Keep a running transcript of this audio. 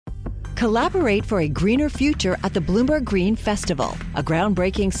Collaborate for a greener future at the Bloomberg Green Festival, a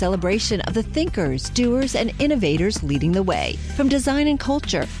groundbreaking celebration of the thinkers, doers, and innovators leading the way. From design and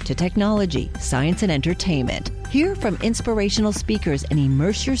culture to technology, science, and entertainment. Hear from inspirational speakers and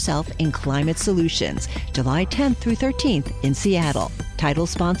immerse yourself in climate solutions. July 10th through 13th in Seattle. Title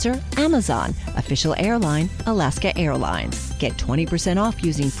sponsor, Amazon. Official airline, Alaska Airlines. Get 20% off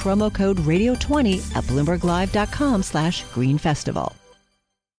using promo code Radio20 at BloombergLive.com/Green Festival.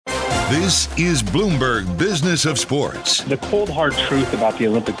 This is Bloomberg Business of Sports. The cold, hard truth about the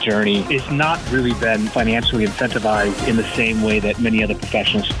Olympic journey is not really been financially incentivized in the same way that many other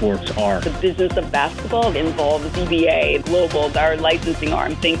professional sports are. The business of basketball involves CBA, Global, our licensing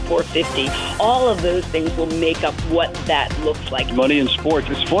arm, Think 450. All of those things will make up what that looks like. Money in sports.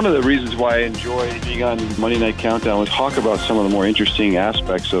 It's one of the reasons why I enjoy being on Monday Night Countdown. We talk about some of the more interesting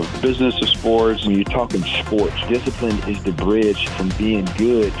aspects of business of sports. When you're talking sports, discipline is the bridge from being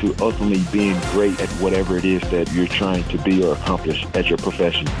good to ultimately being great at whatever it is that you're trying to be or accomplish at your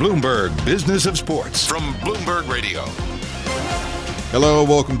profession. Bloomberg Business of Sports from Bloomberg Radio. Hello,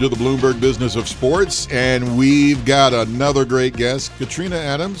 welcome to the Bloomberg Business of Sports, and we've got another great guest, Katrina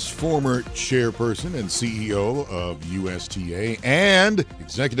Adams, former chairperson and CEO of USTA and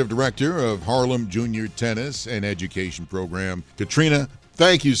executive director of Harlem Junior Tennis and Education Program. Katrina,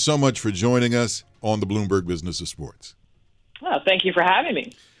 thank you so much for joining us on the Bloomberg Business of Sports. Well, thank you for having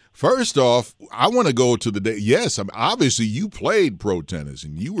me. First off, I want to go to the day. Yes, obviously you played pro tennis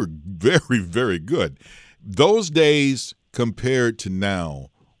and you were very, very good. Those days compared to now,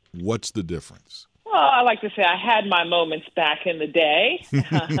 what's the difference? Well, I like to say I had my moments back in the day,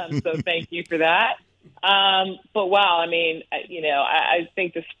 so thank you for that. But wow, I mean, I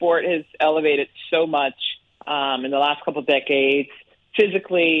think the sport has elevated so much in the last couple of decades,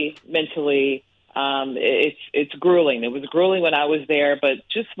 physically, mentally. It's grueling. It was grueling when I was there, but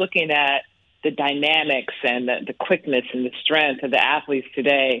just looking at the dynamics and the quickness and the strength of the athletes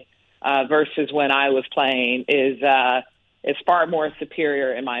today versus when I was playing is far more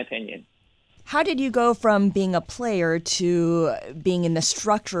superior, in my opinion. How did you go from being a player to being in the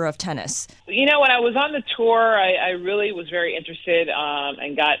structure of tennis? When I was on the tour, I really was very interested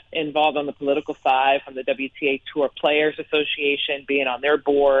and got involved on the political side from the WTA Tour Players Association, being on their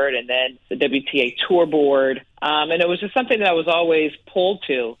board, and then the WTA Tour Board. And it was just something that I was always pulled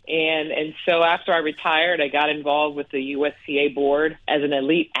to. And so after I retired, I got involved with the USTA board as an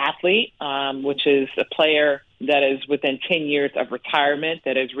elite athlete, which is a player that is within 10 years of retirement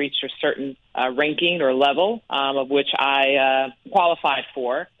that has reached a certain ranking or level of which I qualified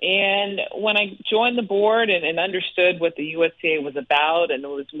for. And when I joined the board and understood what the USTA was about, and it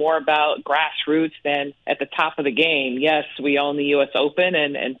was more about grassroots than at the top of the game. Yes, we own the U.S. Open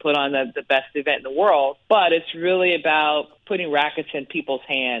and put on the best event in the world, but it's really about putting rackets in people's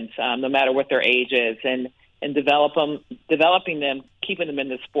hands, no matter what their age is, and developing them, keeping them in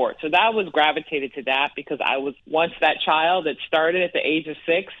the sport. So that was gravitated to that because I was once that child that started at the age of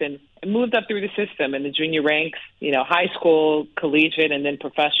 6 and moved up through the system in the junior ranks, high school, collegiate, and then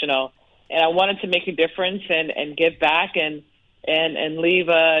professional. And I wanted to make a difference and give back and leave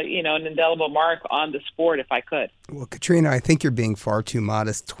an indelible mark on the sport if I could. Well, Katrina, I think you're being far too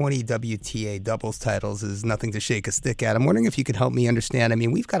modest. 20 WTA doubles titles is nothing to shake a stick at. I'm wondering if you could help me understand. I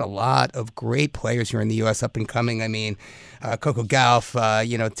mean, we've got a lot of great players here in the U.S. up and coming. I mean, Coco Gauff,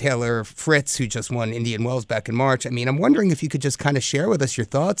 Taylor Fritz, who just won Indian Wells back in March. I mean, I'm wondering if you could just kind of share with us your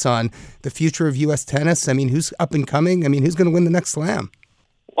thoughts on the future of U.S. tennis. I mean, who's up and coming? I mean, who's going to win the next slam?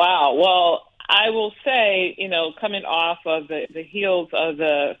 Wow. Well, I will say, coming off of the heels of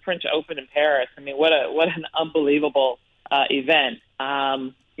the French Open in Paris, I mean, what an unbelievable event.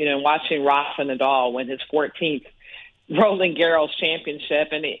 Watching Rafa Nadal win his 14th Roland Garros championship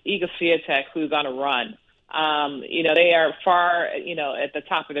and Iga Swiatek, who's on a run. They are far, at the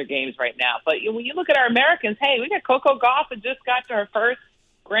top of their games right now. But when you look at our Americans, hey, we got Coco Gauff that just got to her first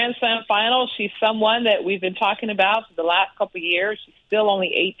Grand Slam final. She's someone that we've been talking about for the last couple of years. She's still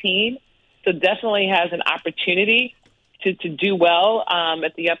only 18. So definitely has an opportunity to do well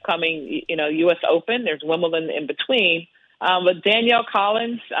at the upcoming, U.S. Open. There's Wimbledon in between. But Danielle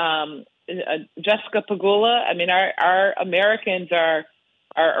Collins, Jessica Pegula, I mean, our Americans are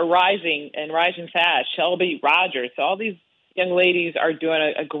rising and rising fast. Shelby Rogers. So all these young ladies are doing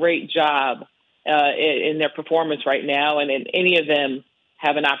a great job in their performance right now. And any of them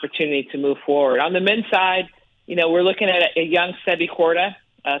have an opportunity to move forward. On the men's side, we're looking at a young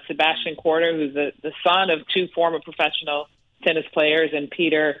Sebastian Korda, who's the son of two former professional tennis players, and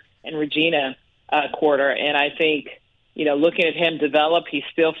Peter and Regina Korda. And I think, looking at him develop, he's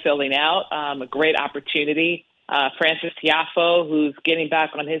still filling out a great opportunity Francis Tiafoe, who's getting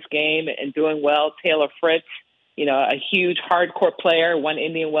back on his game and doing well. Taylor Fritz, a huge hardcourt player, won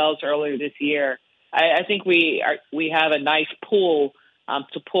Indian Wells earlier this year. I think we have a nice pool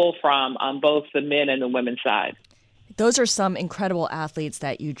to pull from on both the men and the women's side. Those are some incredible athletes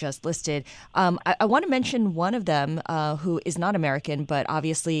that you just listed. I want to mention one of them who is not American, but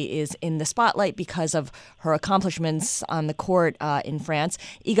obviously is in the spotlight because of her accomplishments on the court in France.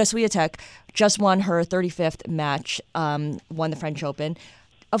 Iga Swiatek just won her 35th match, won the French Open.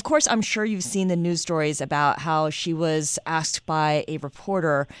 Of course, I'm sure you've seen the news stories about how she was asked by a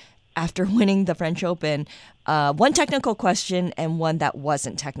reporter after winning the French Open, one technical question and one that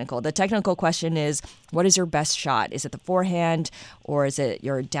wasn't technical. The technical question is, what is your best shot? Is it the forehand or is it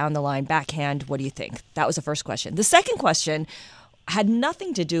your down-the-line backhand? What do you think? That was the first question. The second question had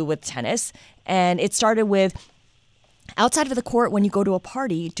nothing to do with tennis, and it started with, outside of the court, when you go to a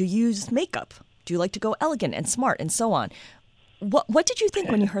party, do you use makeup? Do you like to go elegant and smart and so on? What did you think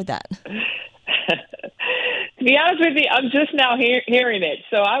when you heard that? To be honest with you, I'm just now hearing it,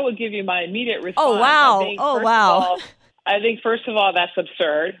 so I will give you my immediate response. Oh, wow. I think, first of all, that's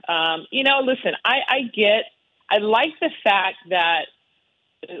absurd. Listen, I like the fact that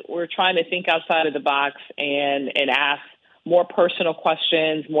we're trying to think outside of the box and ask more personal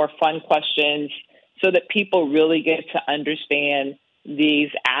questions, more fun questions, so that people really get to understand these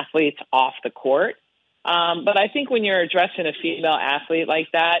athletes off the court. But I think when you're addressing a female athlete like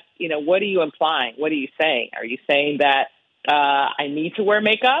that, what are you implying? What are you saying? Are you saying that I need to wear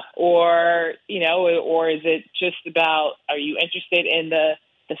makeup, or is it just about, are you interested in the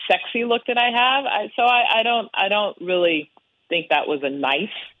sexy look that I have? I don't really think that was a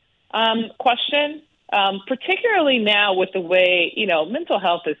nice question, particularly now with the way, mental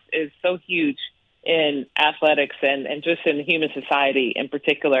health is so huge in athletics and just in human society in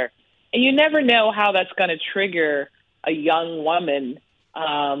particular. And you never know how that's going to trigger a young woman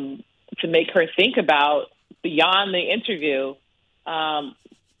to make her think about, beyond the interview,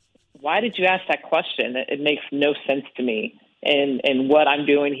 why did you ask that question? It makes no sense to me in what I'm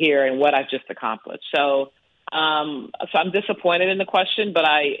doing here and what I've just accomplished. So I'm disappointed in the question, but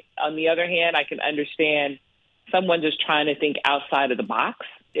on the other hand, I can understand someone just trying to think outside of the box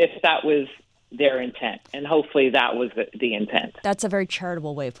if that was their intent, and hopefully that was the intent. That's a very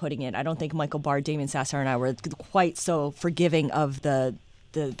charitable way of putting it. I don't think Michael Barr, Damian Sasser, and I were quite so forgiving of the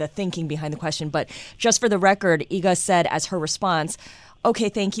thinking behind the question. But just for the record, Iga said as her response, okay,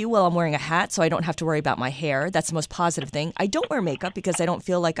 thank you. Well, I'm wearing a hat, so I don't have to worry about my hair. That's the most positive thing. I don't wear makeup because I don't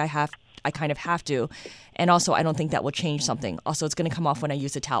feel like I kind of have to. And also, I don't think that will change something. Also, it's going to come off when I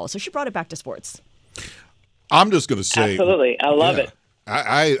use a towel. So she brought it back to sports. I'm just going to say. Absolutely. I love it.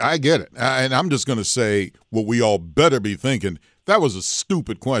 I get it. And I'm just going to say what we all better be thinking. That was a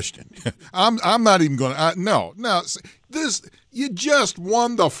stupid question. I'm not even going to. No. You just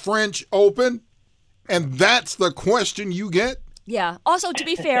won the French Open, and that's the question you get? Yeah. Also, to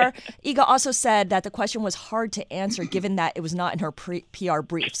be fair, Iga also said that the question was hard to answer given that it was not in her PR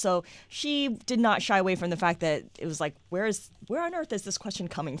brief. So she did not shy away from the fact that it was like, where on earth is this question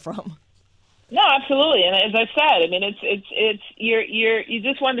coming from? No, absolutely. And as I said, I mean, it's you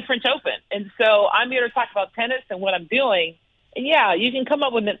just won the French Open. And so I'm here to talk about tennis and what I'm doing. And yeah, you can come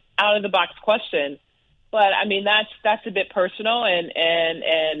up with an out of the box question, but I mean, that's a bit personal and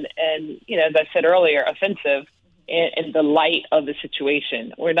as I said earlier, offensive in the light of the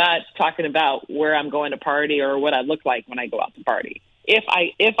situation. We're not talking about where I'm going to party or what I look like when I go out to party, if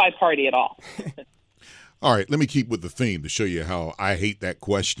I party at all. All right, let me keep with the theme to show you how I hate that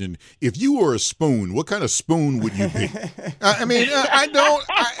question. If you were a spoon, what kind of spoon would you be? I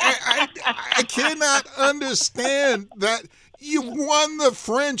cannot understand that you won the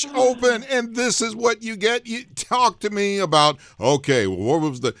French Open and this is what you get. You talk to me about, okay, well,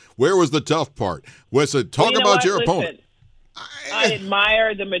 where was the tough part? Talk about your opponent. I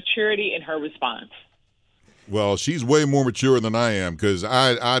admire the maturity in her response. Well, she's way more mature than I am because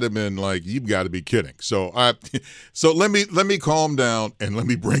I'd have been like, "You've got to be kidding." So let me calm down and let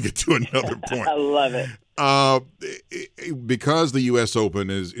me bring it to another point. I love it. Because the U.S. Open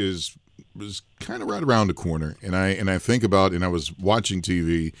is kind of right around the corner, and I think about, and I was watching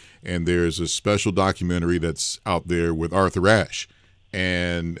TV, and there's a special documentary that's out there with Arthur Ashe,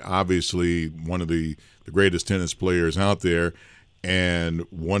 and obviously one of the greatest tennis players out there. And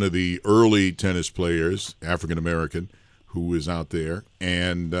one of the early tennis players, African American, who is out there,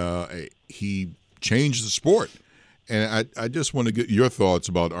 and he changed the sport. And I just want to get your thoughts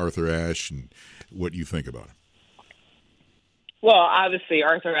about Arthur Ashe and what you think about him. Well, obviously,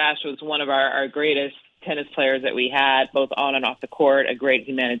 Arthur Ashe was one of our greatest tennis players that we had, both on and off the court, a great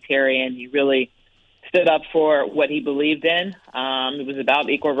humanitarian. He really stood up for what he believed in. It was about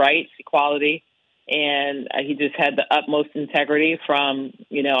equal rights, equality, and he just had the utmost integrity from,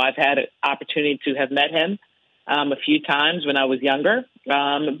 I've had an opportunity to have met him a few times when I was younger,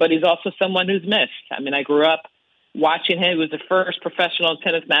 but he's also someone who's missed. I mean, I grew up watching him. It was the first professional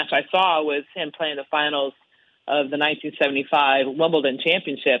tennis match I saw was him playing the finals of the 1975 Wimbledon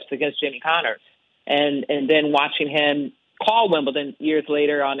Championships against Jimmy Connors, and then watching him call Wimbledon years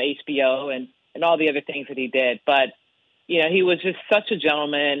later on HBO and all the other things that he did. But, he was just such a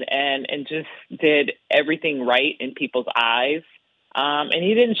gentleman and just did everything right in people's eyes. And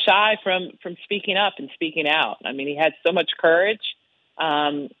he didn't shy from speaking up and speaking out. I mean, he had so much courage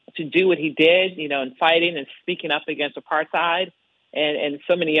to do what he did, in fighting and speaking up against apartheid and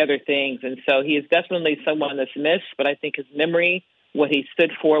so many other things. And so he is definitely someone that's missed, but I think his memory, what he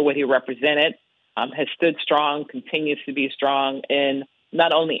stood for, what he represented, has stood strong, continues to be strong in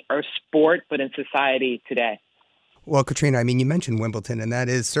not only our sport, but in society today. Well, Katrina, I mean, you mentioned Wimbledon, and that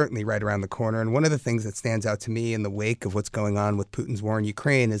is certainly right around the corner. And one of the things that stands out to me in the wake of what's going on with Putin's war in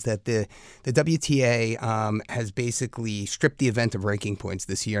Ukraine is that the WTA has basically stripped the event of ranking points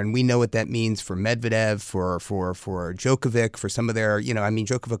this year. And we know what that means for Medvedev, for Djokovic, for some of their,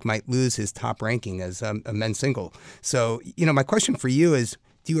 Djokovic might lose his top ranking as a men's single. So, my question for you is,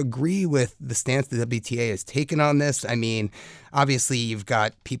 do you agree with the stance the WTA has taken on this? I mean, obviously, you've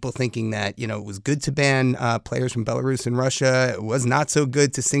got people thinking that, it was good to ban players from Belarus and Russia. It was not so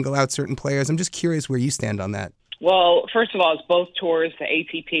good to single out certain players. I'm just curious where you stand on that. Well, first of all, it's both tours, the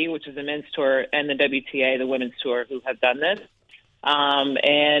ATP, which is the men's tour, and the WTA, the women's tour, who have done this.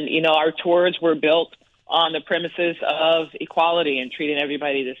 And our tours were built on the premises of equality and treating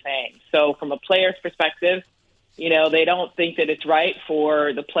everybody the same. So from a player's perspective, they don't think that it's right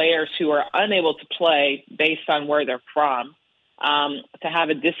for the players who are unable to play based on where they're from to have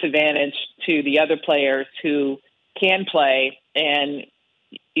a disadvantage to the other players who can play and,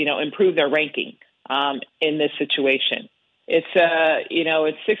 improve their ranking in this situation. It's,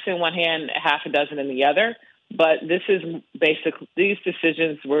 it's six in one hand, half a dozen in the other. But this is basically, these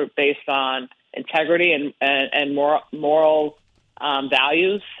decisions were based on integrity and moral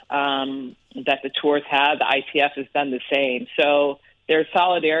values that the tours have. The ITF has done the same. So there's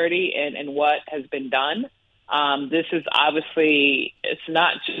solidarity in what has been done. This is obviously, it's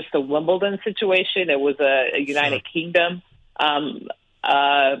not just a Wimbledon situation. It was a United Kingdom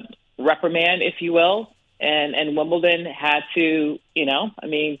reprimand, if you will. And Wimbledon had to,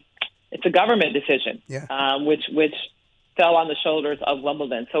 it's a government decision, which fell on the shoulders of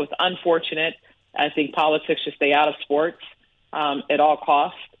Wimbledon. So it's unfortunate. I think politics should stay out of sports at all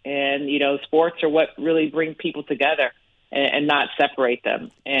costs. And, sports are what really bring people together and not separate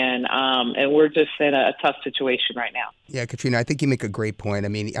them. And we're just in a tough situation right now. Yeah, Katrina, I think you make a great point. I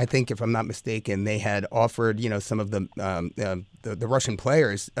mean, I think if I'm not mistaken, they had offered, some of the Russian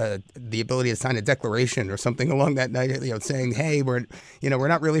players the ability to sign a declaration or something along that night, saying, hey, we're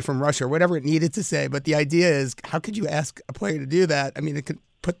not really from Russia, or whatever it needed to say. But the idea is, how could you ask a player to do that? I mean, it could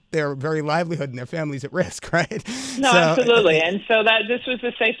put their very livelihood and their families at risk, right? No, absolutely. And so that this is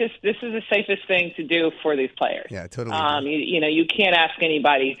the safest thing to do for these players. Yeah, totally. You can't ask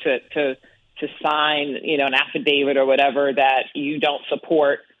anybody to sign, an affidavit or whatever that you don't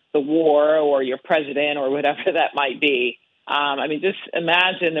support the war or your president or whatever that might be. Just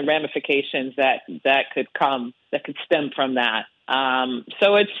imagine the ramifications that could stem from that.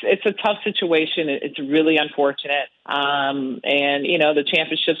 So it's a tough situation. It's really unfortunate. And, the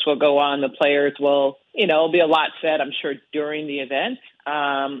championships will go on. The players will, it'll be a lot said, I'm sure, during the event.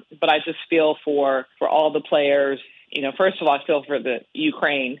 But I just feel for all the players. First of all, I feel for the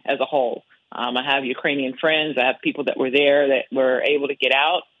Ukraine as a whole. I have Ukrainian friends. I have people that were there that were able to get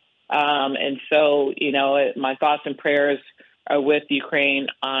out. And so, my thoughts and prayers are with Ukraine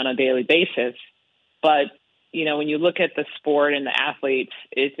on a daily basis. But, when you look at the sport and the athletes,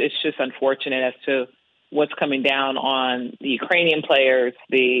 it's just unfortunate as to what's coming down on the Ukrainian players,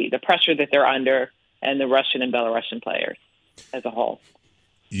 the pressure that they're under, and the Russian and Belarusian players as a whole.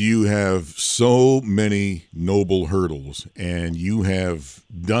 You have so many noble hurdles, and you have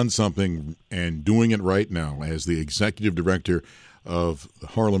done something and doing it right now as the executive director of the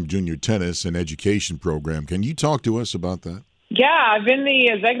Harlem Junior Tennis and Education Program. Can you talk to us about that? Yeah, I've been the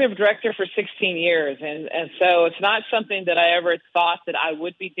executive director for 16 years, and so it's not something that I ever thought that I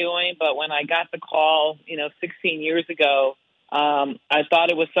would be doing, but when I got the call, 16 years ago, I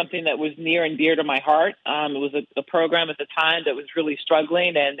thought it was something that was near and dear to my heart. It was a program at the time that was really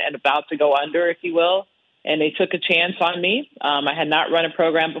struggling and about to go under, if you will, and they took a chance on me. I had not run a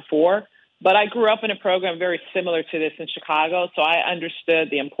program before, but I grew up in a program very similar to this in Chicago, so I understood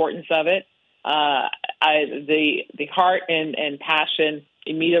the importance of it. the heart and passion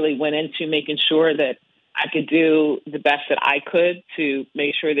immediately went into making sure that I could do the best that I could to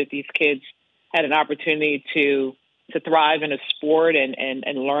make sure that these kids had an opportunity to thrive in a sport and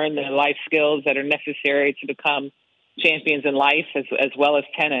learn the life skills that are necessary to become champions in life as well as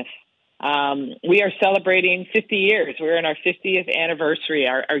tennis. We are celebrating 50 years. We're in our 50th anniversary.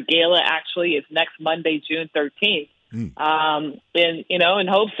 Our gala actually is next Monday, June 13th. In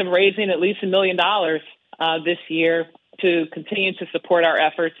hopes of raising at least $1 million this year to continue to support our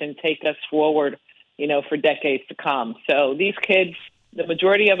efforts and take us forward, for decades to come. So these kids, the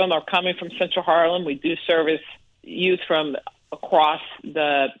majority of them are coming from Central Harlem. We do service youth from across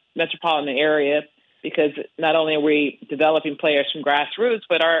the metropolitan area because not only are we developing players from grassroots,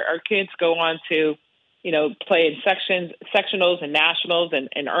 but our kids go on to, play in sectionals and nationals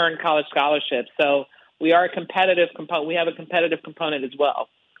and earn college scholarships. So we are a competitive component. We have a competitive component as well,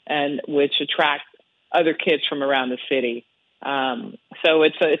 and which attracts other kids from around the city. So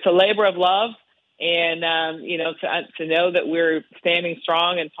it's a labor of love, and to know that we're standing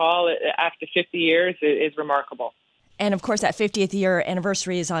strong and tall after 50 years is remarkable. And of course, that 50th year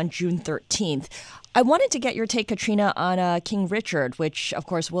anniversary is on June 13th. I wanted to get your take, Katrina, on King Richard, which, of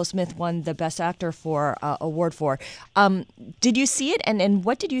course, Will Smith won the Best Actor award for. Did you see it, and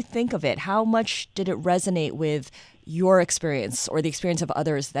what did you think of it? How much did it resonate with your experience or the experience of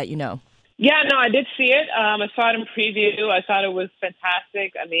others that you know? Yeah, no, I did see it. I saw it in preview. I thought it was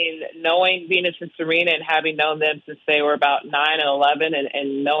fantastic. I mean, knowing Venus and Serena and having known them since they were about 9 and 11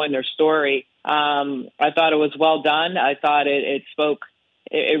 and knowing their story, I thought it was well done. I thought it spoke,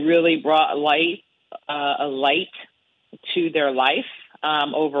 it really brought a light to their life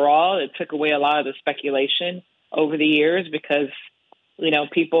overall. It took away a lot of the speculation over the years because,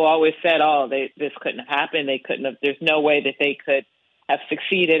 people always said, this couldn't have happened. They couldn't have, there's no way that they could have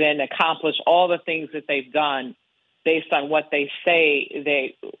succeeded and accomplished all the things that they've done based on what they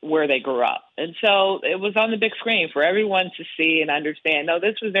say where they grew up. And so it was on the big screen for everyone to see and understand, no,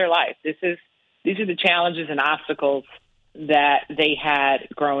 this was their life. These are the challenges and obstacles that they had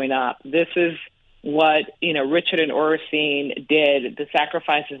growing up. This is what, Richard and Oracene did, the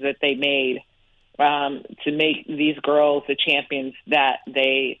sacrifices that they made to make these girls the champions that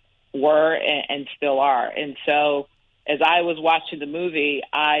they were and still are. And so as I was watching the movie,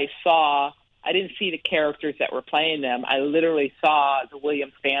 I didn't see the characters that were playing them. I literally saw the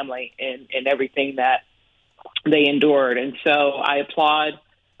Williams family in everything that they endured. And so I applaud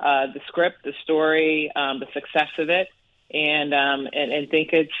the script, the story, the success of it, and think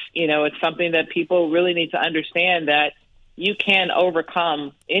it's something that people really need to understand, that you can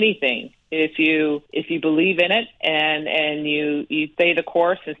overcome anything if you believe in it and you stay the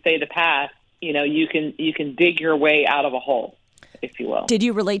course and stay the path. You can dig your way out of a hole, if you will. Did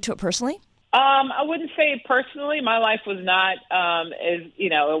you relate to it personally? I wouldn't say personally. My life was not,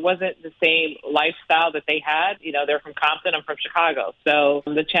 it wasn't the same lifestyle that they had. They're from Compton. I'm from Chicago. So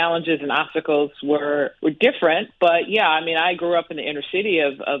the challenges and obstacles were different. But, yeah, I grew up in the inner city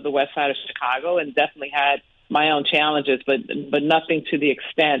of the west side of Chicago and definitely had my own challenges, but nothing to the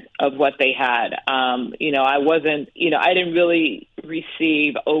extent of what they had. I didn't really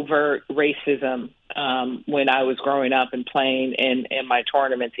receive overt racism when I was growing up and playing in my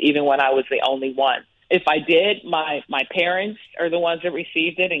tournaments, even when I was the only one. If I did, my parents are the ones that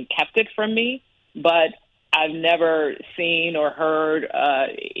received it and kept it from me, but I've never seen or heard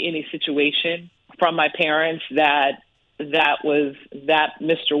any situation from my parents that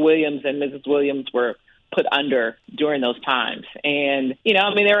Mr. Williams and Mrs. Williams were put under during those times. And,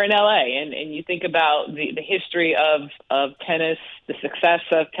 they're in L.A. and you think about the history of tennis, the success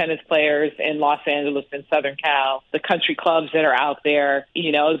of tennis players in Los Angeles and Southern Cal, the country clubs that are out there,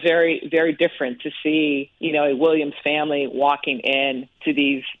 it's very, very different to see, a Williams family walking in to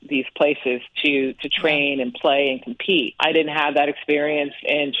these places to train and play and compete. I didn't have that experience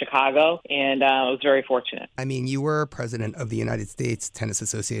in Chicago, and I was very fortunate. You were president of the United States Tennis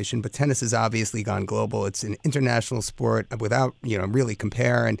Association, but tennis has obviously gone global. It's an international sport without, really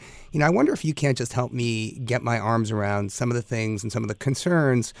compare. And, I wonder if you can't just help me get my arms around some of the things and some of the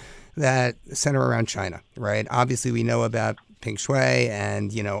concerns that center around China, right? Obviously, we know about Peng Shuai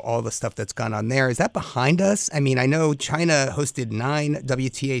and, all the stuff that's gone on there. Is that behind us? I know China hosted 9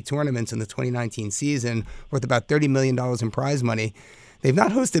 WTA tournaments in the 2019 season worth about $30 million in prize money. They've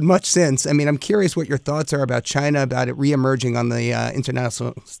not hosted much since. I'm curious what your thoughts are about China, about it reemerging on the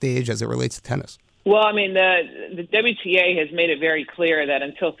international stage as it relates to tennis. Well, the WTA has made it very clear that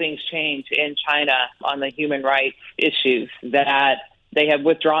until things change in China on the human rights issues, that they have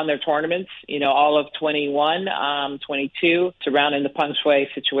withdrawn their tournaments, all of 21, 22, surrounding the Peng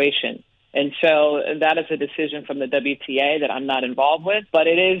Shuai situation. And so that is a decision from the WTA that I'm not involved with. But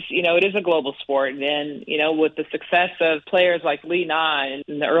it is a global sport. And, with the success of players like Li Na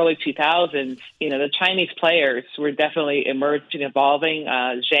in the early 2000s, the Chinese players were definitely emerging, evolving.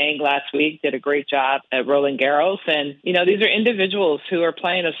 Zhang last week did a great job at Roland Garros. And, these are individuals who are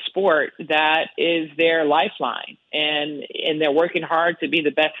playing a sport that is their lifeline. And they're working hard to be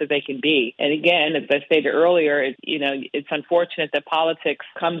the best that they can be. And again, as I stated earlier, it's unfortunate that politics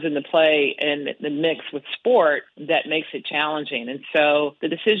comes into play in the mix with sport that makes it challenging. And so the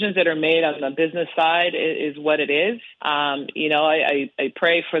decisions that are made on the business side is what it is. I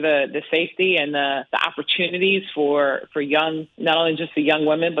pray for the safety and the opportunities for young, not only just the young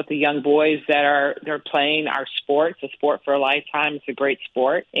women, but the young boys they're playing our sport. It's a sport for a lifetime. It's a great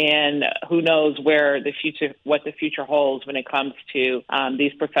sport. And who knows what the future holds when it comes to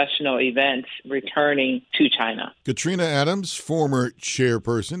these professional events returning to China. Katrina Adams, former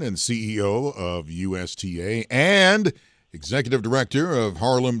chairperson and CEO of USTA and executive director of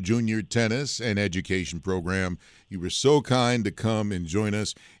Harlem Junior Tennis and Education Program. You were so kind to come and join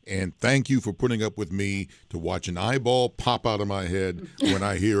us, and thank you for putting up with me to watch an eyeball pop out of my head when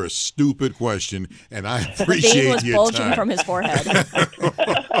I hear a stupid question, and I appreciate your time. The vein was bulging from his forehead.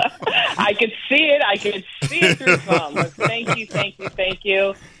 I could see it. I could see it through the phone. But thank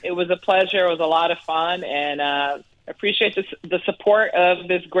you. It was a pleasure. It was a lot of fun, and appreciate the support of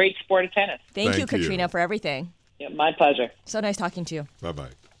this great sport of tennis. Thank you, Katrina, for everything. Yeah, my pleasure. So nice talking to you. Bye-bye.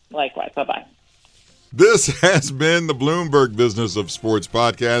 Likewise. Bye-bye. This has been the Bloomberg Business of Sports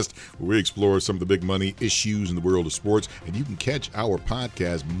podcast, where we explore some of the big money issues in the world of sports. And you can catch our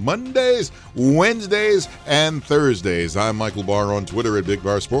podcast Mondays, Wednesdays, and Thursdays. I'm Michael Barr on Twitter at Big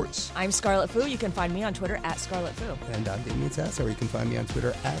Bar Sports. I'm Scarlett Fu. You can find me on Twitter at Scarlett Fu. And I'm Damian Sassower. You can find me on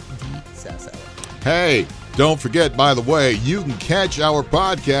Twitter at DSassower. Hey, don't forget, by the way, you can catch our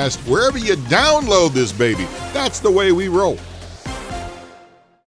podcast wherever you download this baby. That's the way we roll.